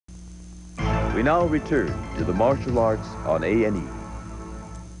We now return to the martial arts on A&E.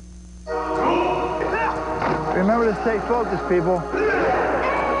 Remember to stay focused, people.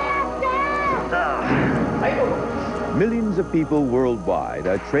 Millions of people worldwide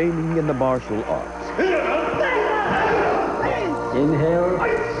are training in the martial arts. Inhale.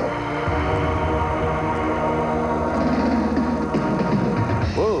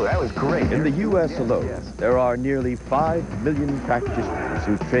 Whoa, that was great. In the U.S. alone, there are nearly 5 million practitioners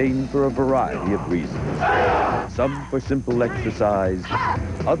who train for a variety of reasons. Some for simple exercise,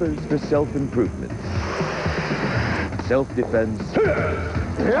 others for self-improvement, self-defense,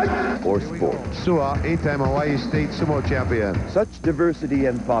 or sport. Sua, 8-time Hawaii State Sumo Champion. Such diversity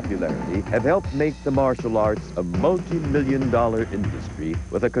and popularity have helped make the martial arts a multi-million-dollar industry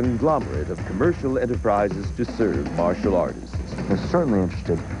with a conglomerate of commercial enterprises to serve martial artists. They're certainly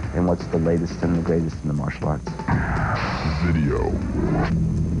interested in what's the latest and the greatest in the martial arts. Video.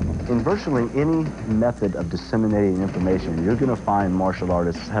 In virtually any method of disseminating information, you're going to find martial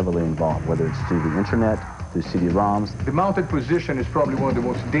artists heavily involved, whether it's through the internet, through CD-ROMs. The mounted position is probably one of the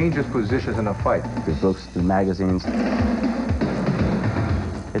most dangerous positions in a fight. Through books, through magazines.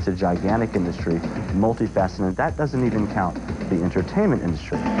 It's a gigantic industry, multifaceted. That doesn't even count the entertainment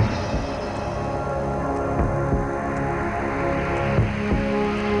industry.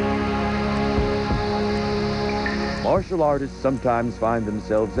 Martial artists sometimes find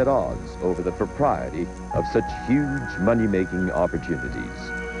themselves at odds over the propriety of such huge money-making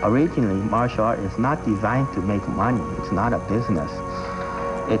opportunities. Originally, martial art is not designed to make money. It's not a business.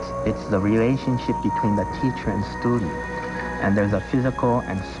 It's the relationship between the teacher and student. And there's a physical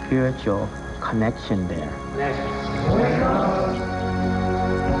and spiritual connection there.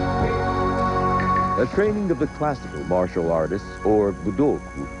 The training of the classical martial artists, or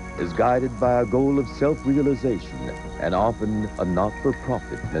budoku, is guided by a goal of self-realization and often a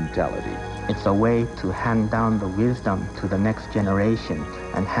not-for-profit mentality. It's a way to hand down the wisdom to the next generation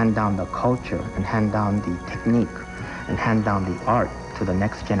and hand down the culture and hand down the technique and hand down the art to the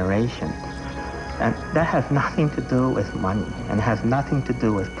next generation. And that has nothing to do with money and has nothing to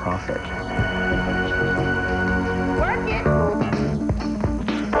do with profit. Work it!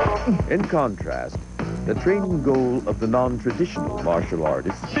 In contrast, the training goal of the non-traditional martial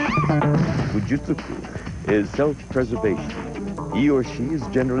artist, Fujitsuku, is self-preservation. He or she is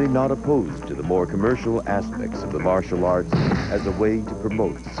generally not opposed to the more commercial aspects of the martial arts as a way to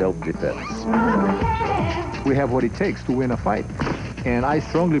promote self-defense. We have what it takes to win a fight. And I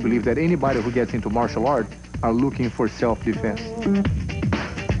strongly believe that anybody who gets into martial art are looking for self-defense.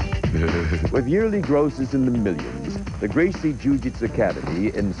 With yearly grosses in the millions, the Gracie Jiu-Jitsu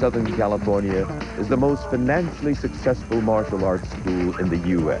Academy in Southern California is the most financially successful martial arts school in the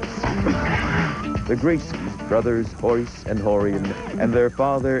U.S. The Gracies, brothers Horace and Horian, and their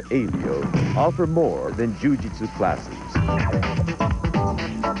father, Elio, offer more than jiu-jitsu classes.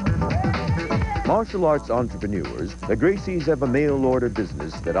 Martial arts entrepreneurs, the Gracies have a mail-order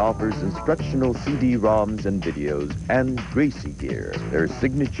business that offers instructional CD-ROMs and videos and Gracie Gear, their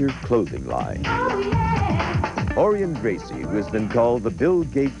signature clothing line. Orion Gracie, who has been called the Bill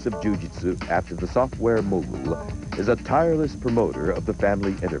Gates of Jiu-Jitsu after the software mogul, is a tireless promoter of the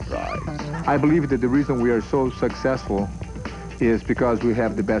family enterprise. I believe that the reason we are so successful is because we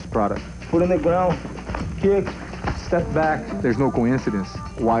have the best product. Foot on the ground, kick, step back. There's no coincidence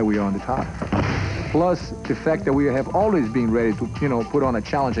why we are on the top. Plus, the fact that we have always been ready to, put on a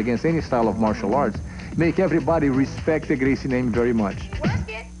challenge against any style of martial arts, make everybody respect the Gracie name very much.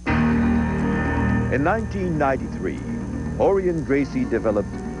 In 1993, Orion Gracie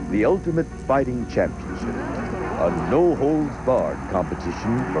developed the Ultimate Fighting Championship, a no-holds-barred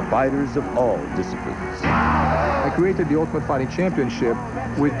competition for fighters of all disciplines. I created the Ultimate Fighting Championship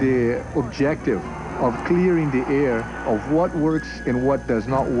with the objective of clearing the air of what works and what does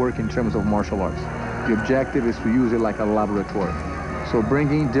not work in terms of martial arts. The objective is to use it like a laboratory. So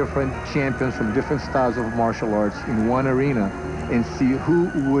bringing different champions from different styles of martial arts in one arena and see who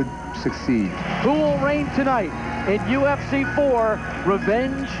would succeed. Who will reign tonight in UFC 4,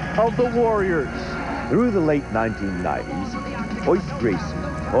 Revenge of the Warriors? Through the late 1990s, Hoyce Gracie,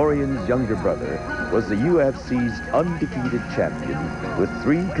 Orion's younger brother, was the UFC's undefeated champion with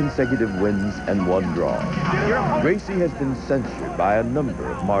 3 consecutive wins and 1 draw. Gracie has been censured by a number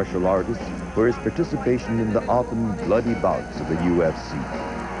of martial artists for his participation in the often bloody bouts of the UFC.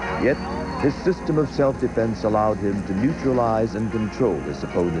 Yet, his system of self-defense allowed him to neutralize and control his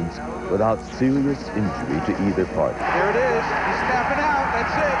opponents without serious injury to either party. There it is. He's snapping out.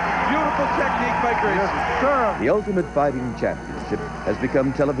 That's it. Beautiful technique by Gracie. The Ultimate Fighting Championship Championship has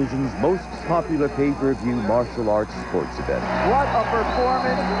become television's most popular pay-per-view martial arts sports event. What a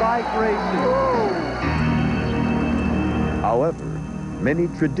performance by Gracie. However, many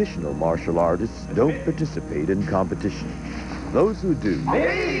traditional martial artists don't participate in competition. Those who do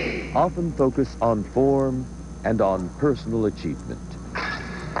often focus on form and on personal achievement.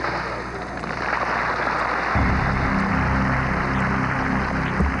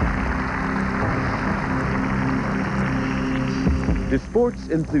 To sports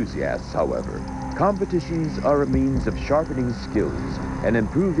enthusiasts, however, competitions are a means of sharpening skills and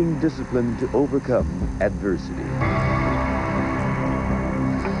improving discipline to overcome adversity.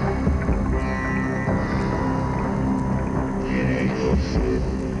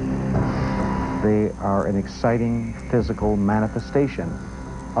 They are an exciting physical manifestation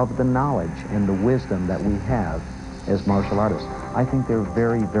of the knowledge and the wisdom that we have as martial artists. I think they're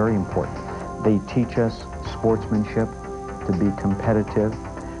very, very important. They teach us sportsmanship, to be competitive.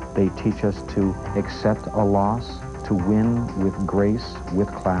 They teach us to accept a loss, to win with grace, with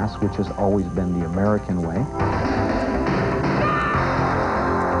class, which has always been the American way.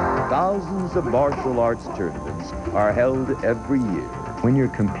 Thousands of martial arts tournaments are held every year. When you're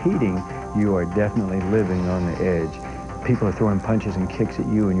competing, you are definitely living on the edge. People are throwing punches and kicks at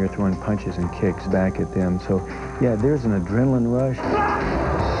you, and you're throwing punches and kicks back at them. So, yeah, there's an adrenaline rush.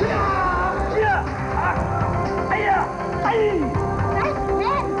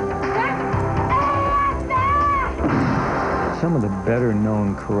 Some of the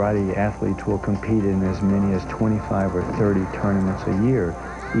better-known karate athletes will compete in as many as 25 or 30 tournaments a year.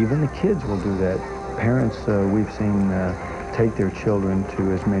 Even the kids will do that. Parents, we've seen take their children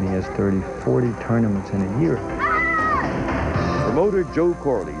to as many as 30, 40 tournaments in a year. Promoter Joe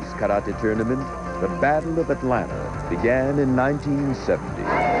Corley's karate tournament, the Battle of Atlanta, began in 1970.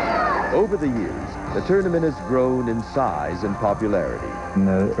 Over the years, the tournament has grown in size and popularity. In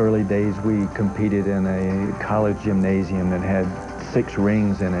the early days, we competed in a college gymnasium that had 6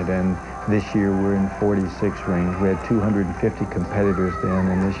 rings in it, and this year we're in 46 rings. We had 250 competitors then,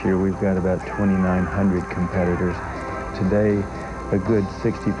 and this year we've got about 2,900 competitors. Today, a good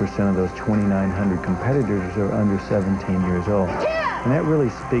 60% of those 2,900 competitors are under 17 years old. And that really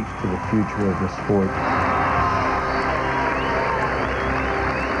speaks to the future of the sport.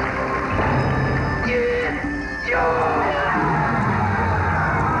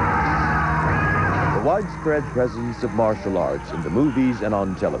 The widespread presence of martial arts in the movies and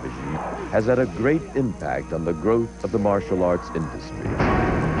on television has had a great impact on the growth of the martial arts industry.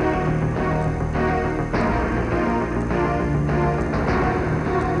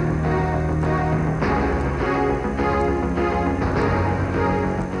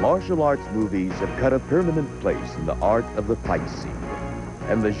 Martial arts movies have cut a permanent place in the art of the fight scene,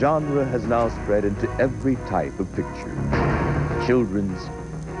 and the genre has now spread into every type of picture: children's,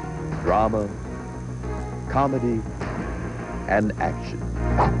 drama, comedy, and action.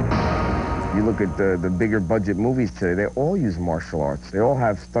 You look at the bigger budget movies today, they all use martial arts. They all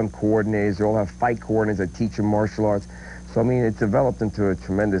have stunt coordinators, they all have fight coordinators that teach them martial arts. So, I mean, it's developed into a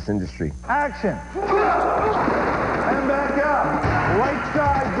tremendous industry. Action! And back up. Right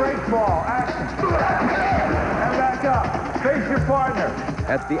side break ball. Action. And back up. Face your partner.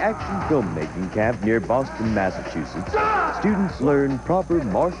 At the action filmmaking camp near Boston, Massachusetts, students learn proper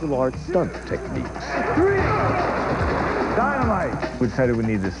martial arts stunt techniques. Dynamite. We decided we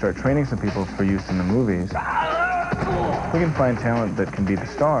needed to start training some people for use in the movies. We can find talent that can be the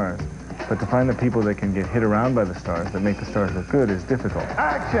stars, but to find the people that can get hit around by the stars, that make the stars look good, is difficult.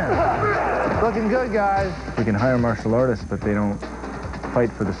 Action. Looking good, guys. We can hire martial artists, but they don't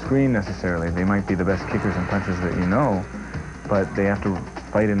fight for the screen necessarily. They might be the best kickers and punchers that you know, but they have to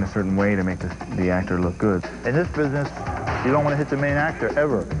fight in a certain way to make the actor look good. In this business, you don't want to hit the main actor,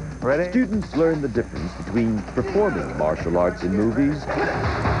 ever. Ready? Students learn the difference between performing martial arts in movies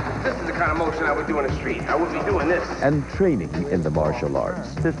This is the kind of motion I would do in the street. I would be doing this. and training in the martial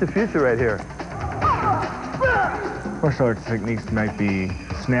arts. It's the future right here. Martial arts techniques might be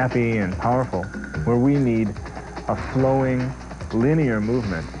snappy and powerful, where we need a flowing, linear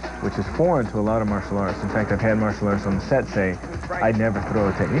movement, which is foreign to a lot of martial arts. In fact, I've had martial artists on the set say, I'd never throw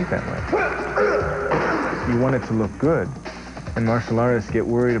a technique that way. You want it to look good, and martial artists get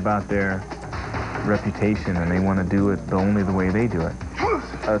worried about their reputation, and they want to do it only the way they do it.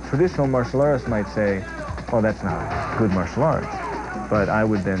 A traditional martial artist might say, oh, that's not good martial arts. But I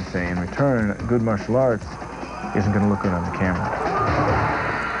would then say, in return, good martial arts isn't going to look good on the camera.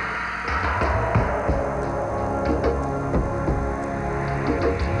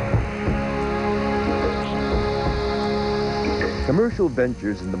 Commercial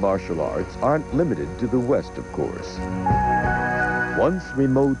ventures in the martial arts aren't limited to the West, of course. Once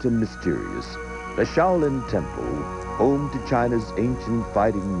remote and mysterious, the Shaolin Temple, home to China's ancient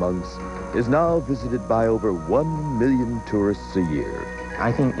fighting monks, is now visited by over 1 million tourists a year.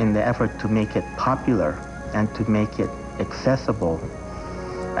 I think in the effort to make it popular and to make it accessible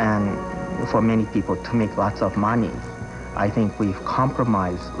and for many people to make lots of money, I think we've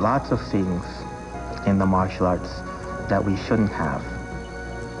compromised lots of things in the martial arts that we shouldn't have.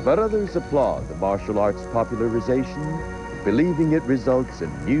 But others applaud the martial arts popularization, believing it results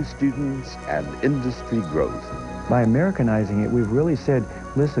in new students and industry growth. By Americanizing it, we've really said,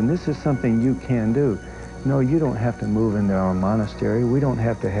 listen, this is something you can do. No, you don't have to move into our monastery. We don't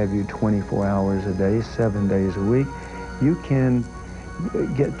have to have you 24 hours a day, 7 days a week. You can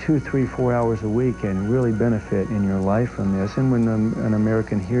get 2, 3, 4 hours a week and really benefit in your life from this. And when an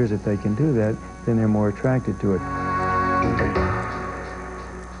American hears that they can do that, then they're more attracted to it.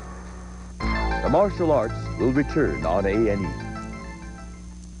 The martial arts will return on A&E.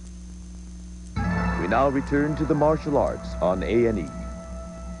 We now return to the martial arts on A&E.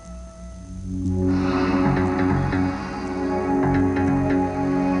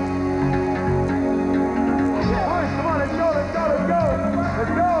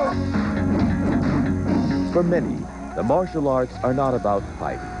 For many, the martial arts are not about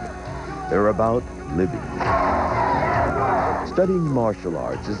fighting. They're about living. Studying martial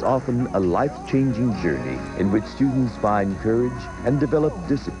arts is often a life-changing journey in which students find courage and develop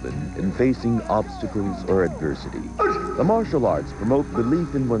discipline in facing obstacles or adversity. The martial arts promote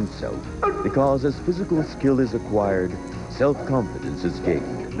belief in oneself because as physical skill is acquired, self-confidence is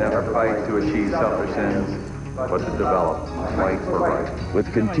gained. Never fight to achieve selfish ends, but to develop fight for right.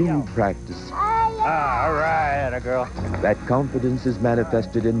 With continued practice, All right, a girl. that confidence is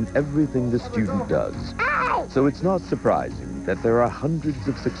manifested in everything the student does. So it's not surprising that there are hundreds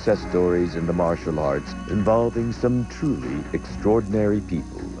of success stories in the martial arts involving some truly extraordinary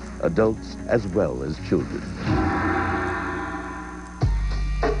people, adults as well as children.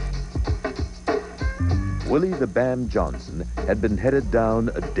 Willie the Bam Johnson had been headed down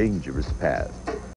a dangerous path.